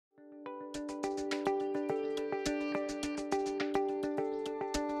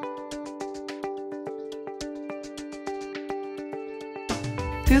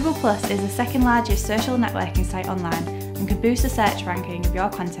Google Plus is the second largest social networking site online and can boost the search ranking of your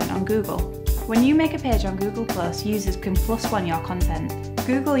content on Google. When you make a page on Google Plus, users can +1 your content.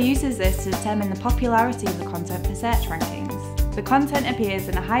 Google uses this to determine the popularity of the content for search rankings. The content appears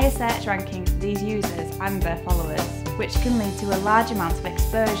in a higher search ranking for these users and their followers, which can lead to a large amount of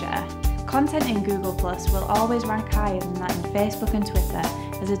exposure. Content in Google Plus will always rank higher than that in Facebook and Twitter,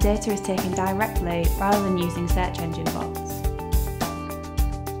 as the data is taken directly rather than using search engine bots.